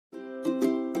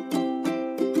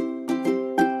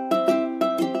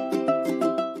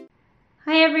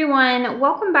everyone,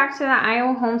 welcome back to the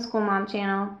Iowa Homeschool Mom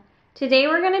channel. Today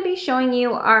we're going to be showing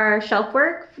you our shelf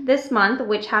work this month,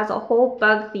 which has a whole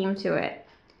bug theme to it.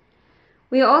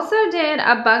 We also did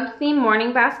a bug theme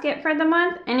morning basket for the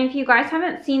month, and if you guys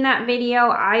haven't seen that video,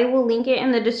 I will link it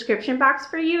in the description box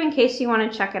for you in case you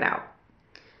want to check it out.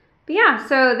 But yeah,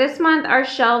 so this month our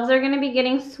shelves are going to be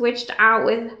getting switched out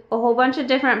with a whole bunch of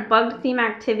different bug theme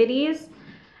activities.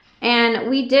 And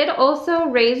we did also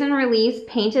raise and release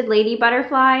painted lady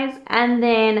butterflies, and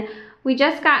then we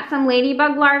just got some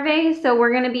ladybug larvae, so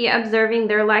we're going to be observing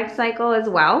their life cycle as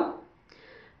well.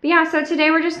 But yeah, so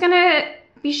today we're just going to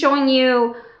be showing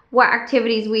you what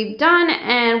activities we've done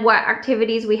and what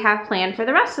activities we have planned for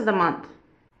the rest of the month.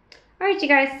 Alright you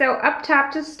guys, so up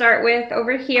top to start with,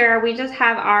 over here we just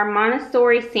have our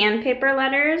Montessori sandpaper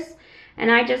letters,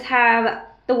 and I just have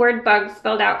the word bug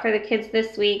spelled out for the kids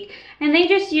this week, and they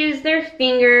just use their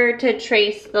finger to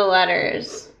trace the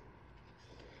letters.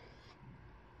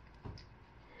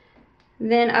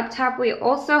 Then up top we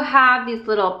also have these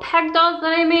little peg dolls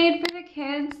that I made for the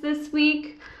kids this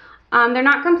week. They're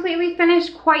not completely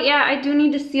finished quite yet. I do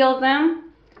need to seal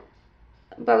them.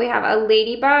 But we have a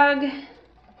ladybug,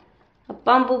 a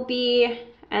bumblebee,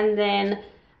 and then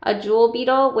a jewel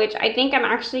beetle, which I think I'm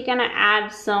actually gonna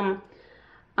add some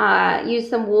use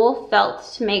some wool felt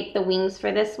to make the wings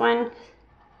for this one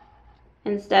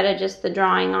instead of just the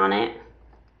drawing on it.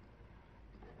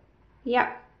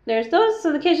 Yep, there's those,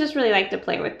 so the kids just really like to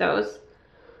play with those.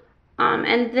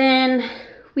 And then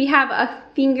we have a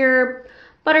finger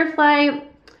butterfly,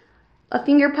 a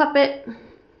finger puppet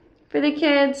for the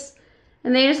kids,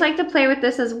 and they just like to play with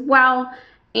this as well.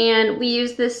 And we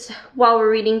use this while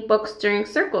we're reading books during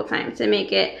circle time to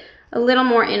make it a little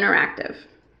more interactive.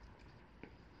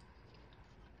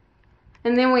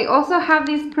 And then we also have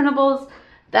these printables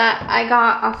that I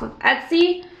got off of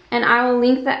Etsy, and I will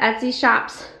link the Etsy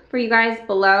shops for you guys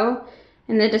below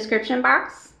in the description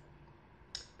box.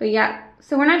 But yeah,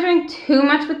 so we're not doing too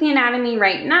much with the anatomy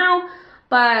right now,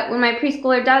 but when my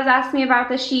preschooler does ask me about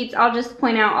the sheets, I'll just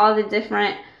point out all the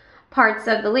different parts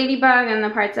of the ladybug and the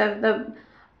parts of the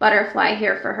butterfly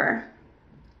here for her.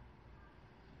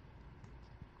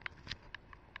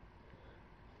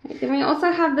 Right, then we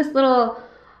also have this little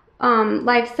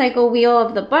life cycle wheel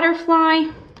of the butterfly,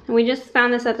 and we just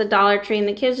found this at the Dollar Tree, and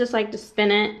the kids just like to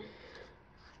spin it.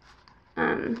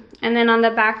 And then on the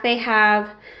back they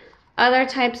have other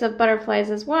types of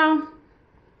butterflies as well.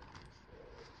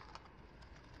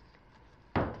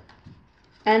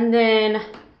 And then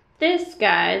this,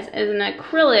 guys, is an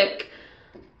acrylic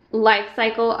life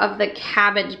cycle of the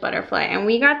cabbage butterfly, and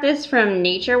we got this from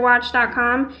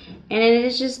naturewatch.com, and it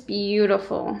is just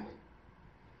beautiful.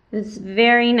 It's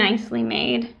very nicely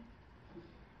made,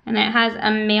 and it has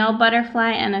a male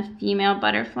butterfly and a female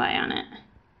butterfly on it.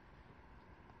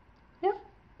 Yep,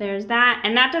 there's that,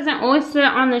 and that doesn't always sit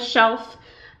on the shelf.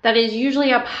 That is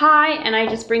usually up high, and I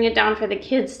just bring it down for the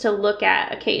kids to look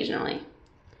at occasionally.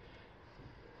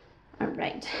 All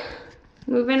right,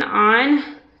 moving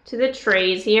on to the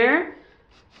trays here.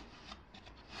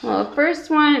 Well, the first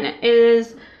one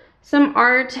is some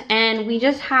art, and we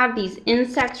just have these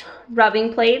insect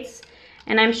rubbing plates,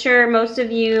 and I'm sure most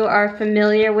of you are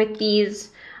familiar with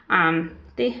these.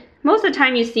 Most of the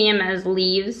time you see them as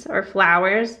leaves or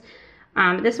flowers.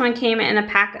 This one came in a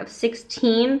pack of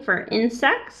 16 for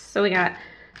insects, so we got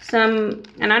some,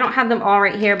 and I don't have them all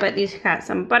right here, but these got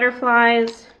some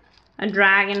butterflies, a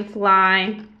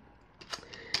dragonfly,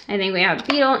 I think we have a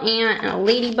beetle, ant, and a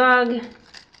ladybug.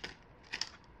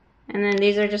 And then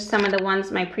these are just some of the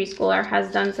ones my preschooler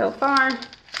has done so far.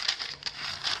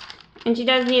 And she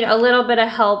does need a little bit of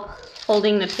help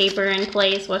holding the paper in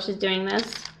place while she's doing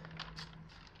this,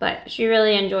 but she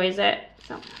really enjoys it.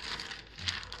 So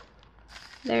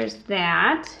there's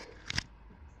that.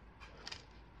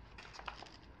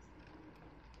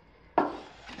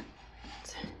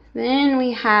 Then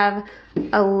we have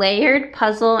a layered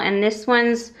puzzle, and this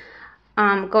one's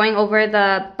going over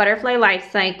the butterfly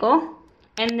life cycle.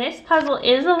 And this puzzle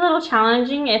is a little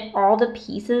challenging if all the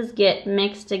pieces get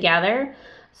mixed together.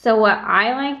 So what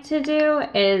I like to do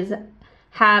is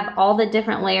have all the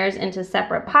different layers into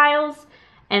separate piles,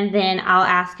 and then I'll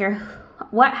ask her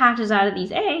what hatches out of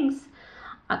these eggs.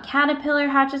 A caterpillar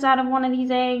hatches out of one of these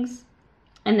eggs,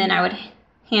 and then I would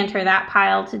hand her that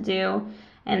pile to do,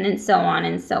 and then so on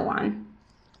and so on.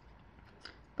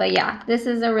 But yeah, this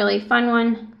is a really fun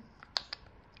one.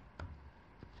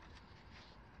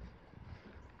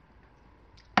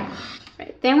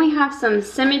 Then we have some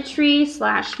symmetry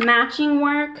 / matching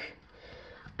work,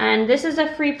 and this is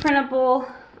a free printable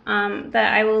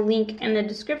that I will link in the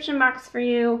description box for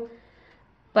you.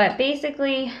 But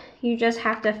basically, you just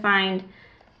have to find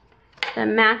the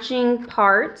matching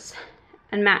parts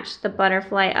and match the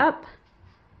butterfly up.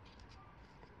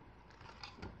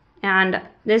 And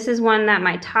this is one that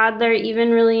my toddler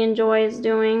even really enjoys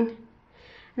doing.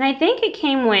 And I think it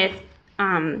came with,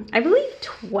 I believe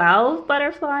 12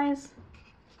 butterflies.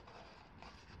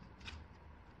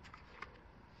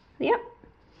 Yep,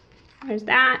 there's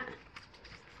that.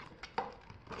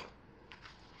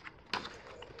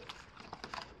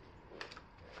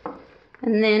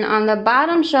 And then on the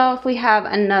bottom shelf, we have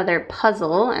another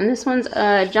puzzle. And this one's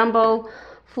a jumbo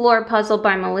floor puzzle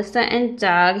by Melissa and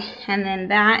Doug. And then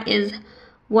that is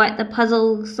what the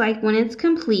puzzle looks like when it's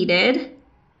completed.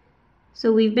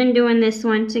 So we've been doing this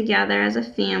one together as a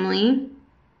family.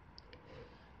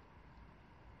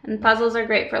 And puzzles are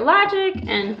great for logic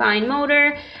and fine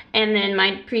motor. And then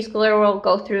my preschooler will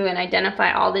go through and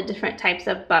identify all the different types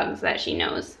of bugs that she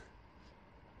knows.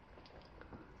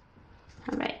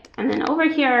 All right. And then over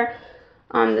here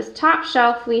on this top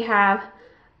shelf, we have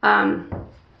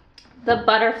the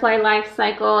butterfly life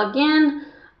cycle. Again,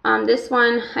 this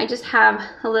one, I just have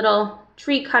a little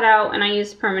tree cut out and I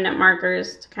use permanent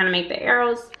markers to kind of make the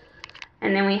arrows.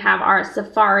 And then we have our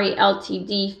Safari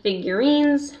LTD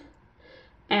figurines.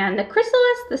 And the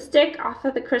chrysalis, the stick off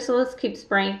of the chrysalis keeps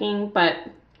breaking, but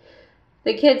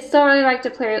the kids still really like to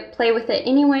play with it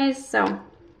anyways, so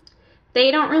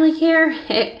they don't really care.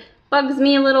 It bugs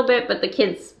me a little bit, but the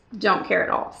kids don't care at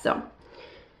all, so.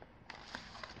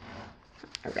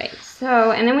 All right,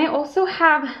 so, and then we also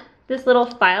have this little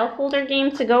file folder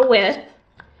game to go with.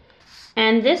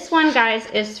 And this one, guys,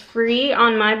 is free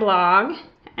on my blog,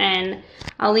 and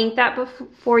I'll link that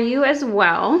for you as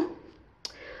well.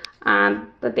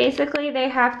 But basically, they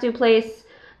have to place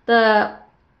the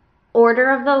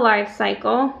order of the life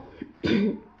cycle.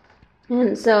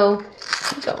 And so,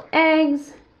 go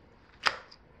eggs,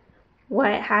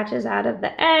 what hatches out of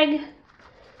the egg,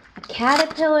 a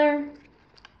caterpillar.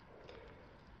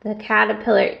 The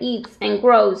caterpillar eats and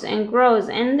grows and grows,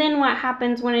 and then what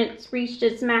happens when it's reached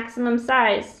its maximum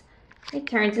size? It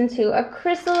turns into a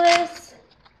chrysalis.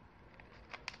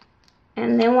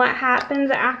 And then what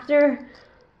happens after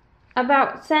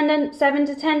about 7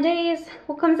 to 10 days?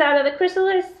 What comes out of the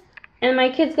chrysalis? And my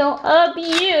kids go, a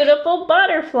beautiful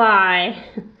butterfly.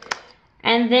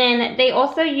 And then they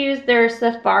also use their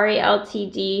Safari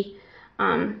LTD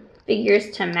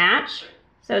figures to match.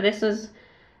 So this was,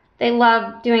 they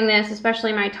love doing this,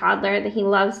 especially my toddler, that he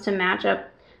loves to match up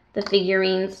the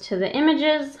figurines to the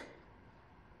images.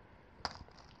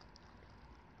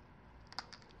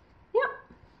 Yep,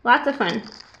 lots of fun.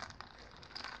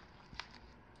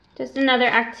 Just another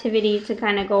activity to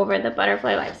kind of go over the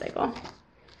butterfly life cycle.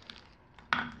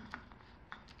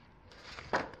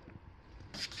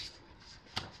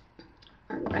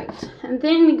 All right, and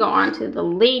then we go on to the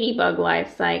ladybug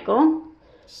life cycle.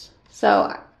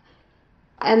 So,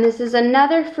 and this is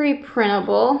another free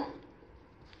printable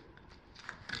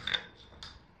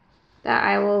that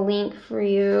I will link for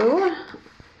you.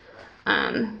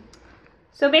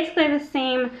 So basically the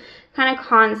same kind of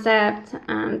concept.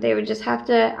 They would just have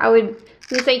to,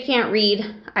 since they can't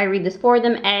read, I read this for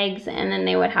them, eggs, and then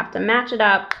they would have to match it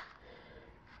up.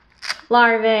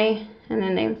 Larvae, and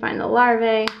then they would find the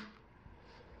larvae,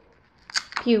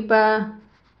 pupa,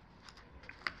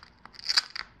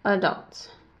 adults.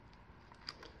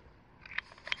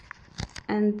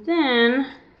 And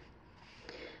then,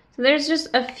 so there's just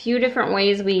a few different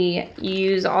ways we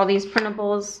use all these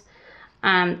printables.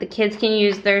 The kids can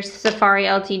use their Safari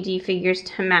LTD figures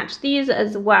to match these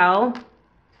as well.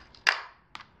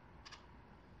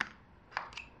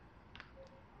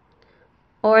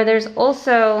 Or there's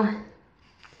also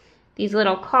these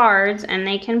little cards, and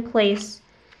they can place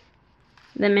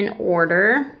them in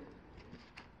order.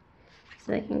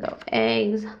 So they can go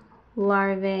eggs,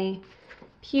 larvae,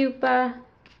 pupa,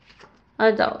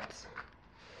 adults.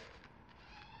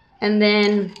 And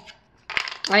then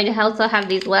I also have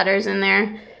these letters in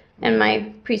there, and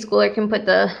my preschooler can put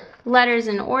the letters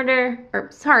in order, or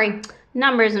sorry,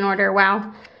 numbers in order.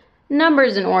 Wow,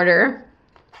 numbers in order.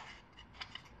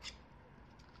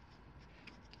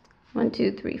 1,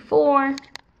 2, 3, 4.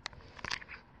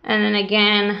 And then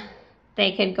again,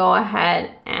 they could go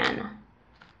ahead and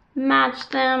match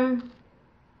them.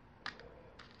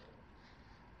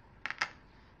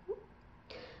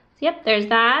 Yep, there's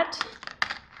that.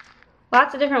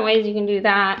 Lots of different ways you can do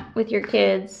that with your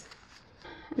kids.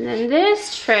 And then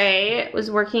this tray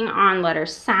was working on letter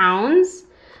sounds.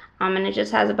 And it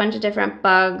just has a bunch of different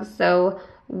bugs. So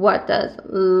what does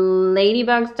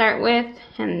ladybug start with?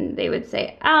 And they would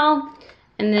say L.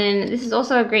 And then this is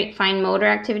also a great fine motor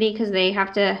activity because they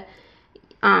have to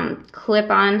clip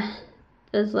on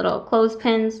those little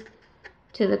clothespins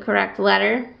to the correct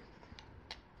letter.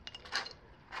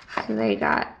 So they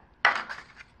got a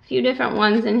few different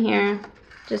ones in here,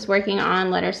 just working on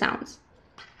letter sounds.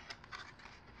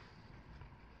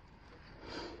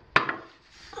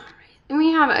 And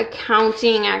we have a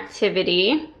counting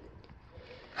activity.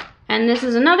 And this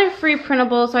is another free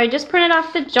printable, so I just printed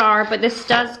off the jar, but this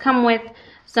does come with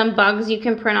some bugs you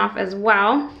can print off as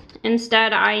well.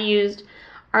 Instead, I used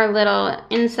our little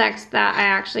insects that I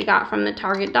actually got from the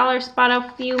Target dollar spot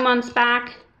a few months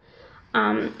back.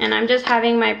 And I'm just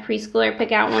having my preschooler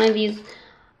pick out one of these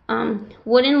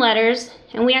wooden letters.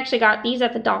 And we actually got these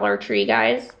at the Dollar Tree,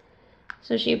 guys.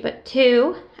 So she put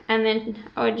 2, and then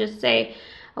I would just say,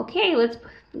 okay, let's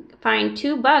find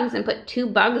 2 bugs and put 2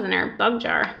 bugs in our bug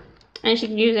jar. And she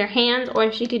could use her hands,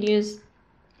 or she could use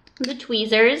the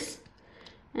tweezers.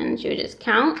 And she would just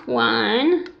count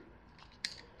 1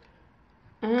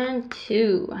 and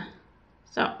 2.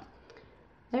 So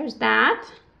there's that.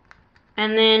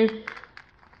 And then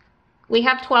we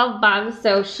have 12 bugs,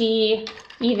 so she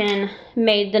even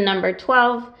made the number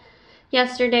 12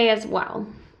 yesterday as well.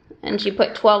 And she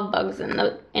put 12 bugs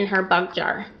in her bug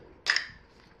jar.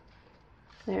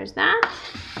 There's that.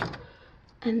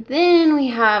 And then we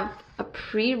have a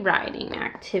pre-writing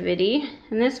activity.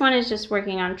 And this one is just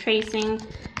working on tracing.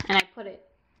 And I put it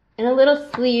in a little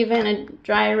sleeve and a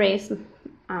dry erase,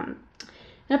 and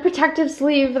a protective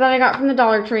sleeve that I got from the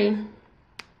Dollar Tree.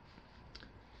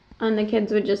 And the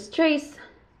kids would just trace.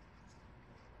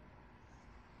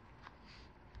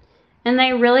 And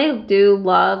they really do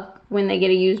love when they get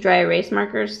to use dry erase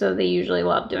markers, so they usually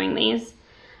love doing these.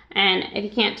 And if you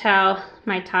can't tell,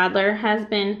 my toddler has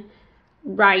been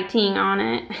writing on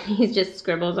it. He just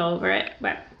scribbles over it,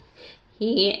 but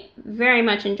he very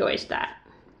much enjoys that.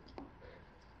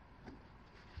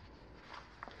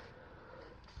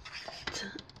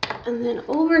 And then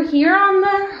over here on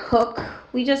the hook,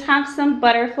 we just have some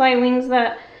butterfly wings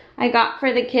that I got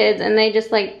for the kids, and they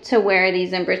just like to wear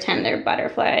these and pretend they're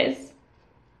butterflies.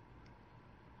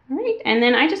 All right, and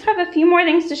then I just have a few more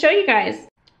things to show you guys.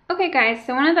 Okay guys,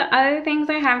 so one of the other things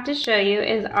I have to show you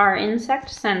is our insect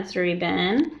sensory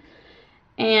bin.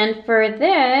 And for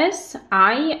this,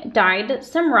 I dyed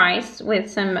some rice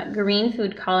with some green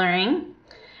food coloring.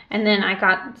 And then I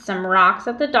got some rocks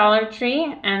at the Dollar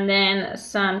Tree, and then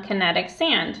some kinetic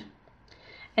sand.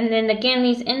 And then again,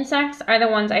 these insects are the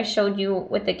ones I showed you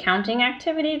with the counting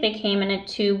activity. They came in a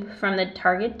tube from the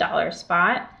Target dollar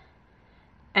spot.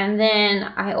 And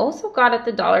then I also got at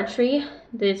the Dollar Tree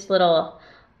this little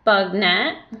bug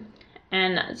net,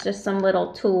 and it's just some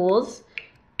little tools.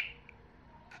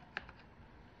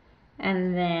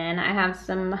 And then I have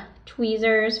some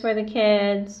tweezers for the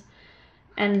kids,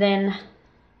 and then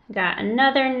got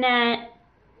another net,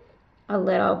 a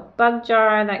little bug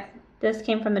jar that this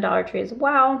came from the Dollar Tree as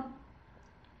well.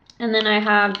 And then I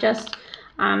have just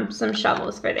some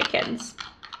shovels for the kids.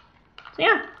 So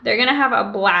yeah, they're gonna have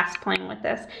a blast playing with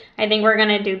this. I think we're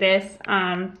gonna do this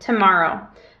tomorrow.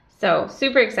 So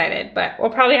super excited, but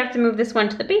we'll probably have to move this one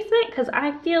to the basement because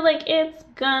I feel like it's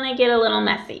gonna get a little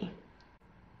messy.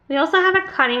 We also have a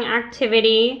cutting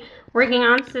activity, working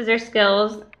on scissor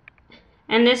skills.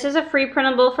 And this is a free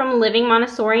printable from Living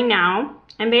Montessori Now.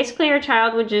 And basically your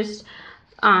child would just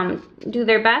do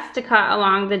their best to cut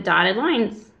along the dotted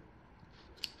lines.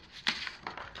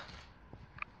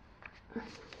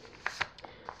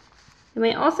 And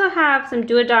we also have some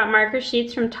do-a-dot marker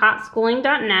sheets from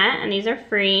totschooling.net, and these are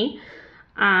free.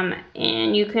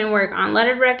 And you can work on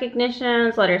letter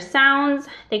recognitions, letter sounds.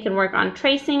 They can work on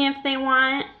tracing if they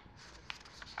want.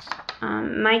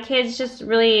 My kids just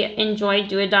really enjoy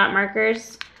do-a-dot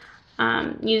markers,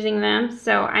 using them,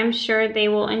 so I'm sure they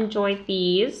will enjoy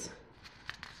these.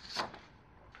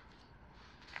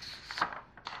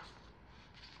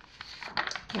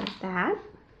 Like that.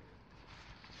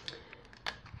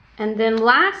 And then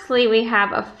lastly, we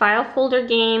have a file folder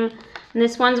game. And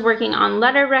this one's working on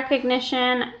letter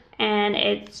recognition, and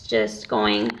it's just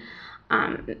going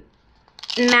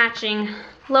matching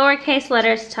lowercase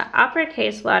letters to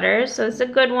uppercase letters. So it's a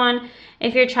good one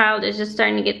if your child is just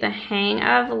starting to get the hang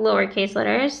of lowercase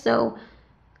letters. So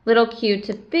little q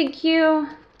to big Q,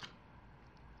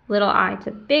 little I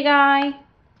to big I,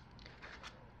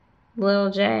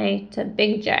 little j to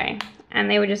big J. And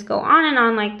they would just go on and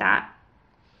on like that.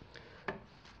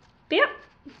 But yeah,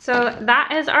 so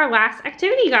that is our last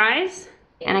activity, guys.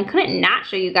 And I couldn't not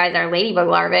show you guys our ladybug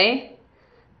larvae.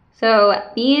 So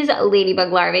these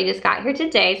ladybug larvae just got here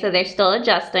today, so they're still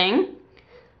adjusting.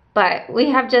 But we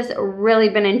have just really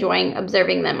been enjoying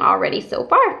observing them already so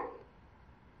far.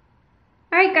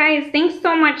 Alright guys, thanks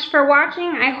so much for watching.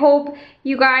 I hope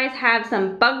you guys have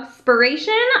some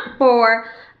bug-spiration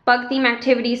for bug theme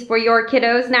activities for your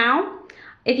kiddos now.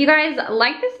 If you guys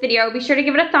like this video, be sure to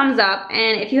give it a thumbs up,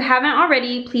 and if you haven't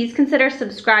already, please consider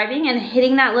subscribing and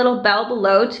hitting that little bell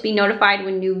below to be notified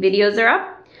when new videos are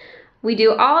up. We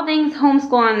do all things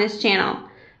homeschool on this channel,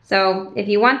 so if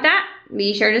you want that,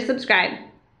 be sure to subscribe.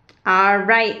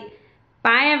 Alright,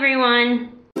 bye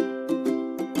everyone.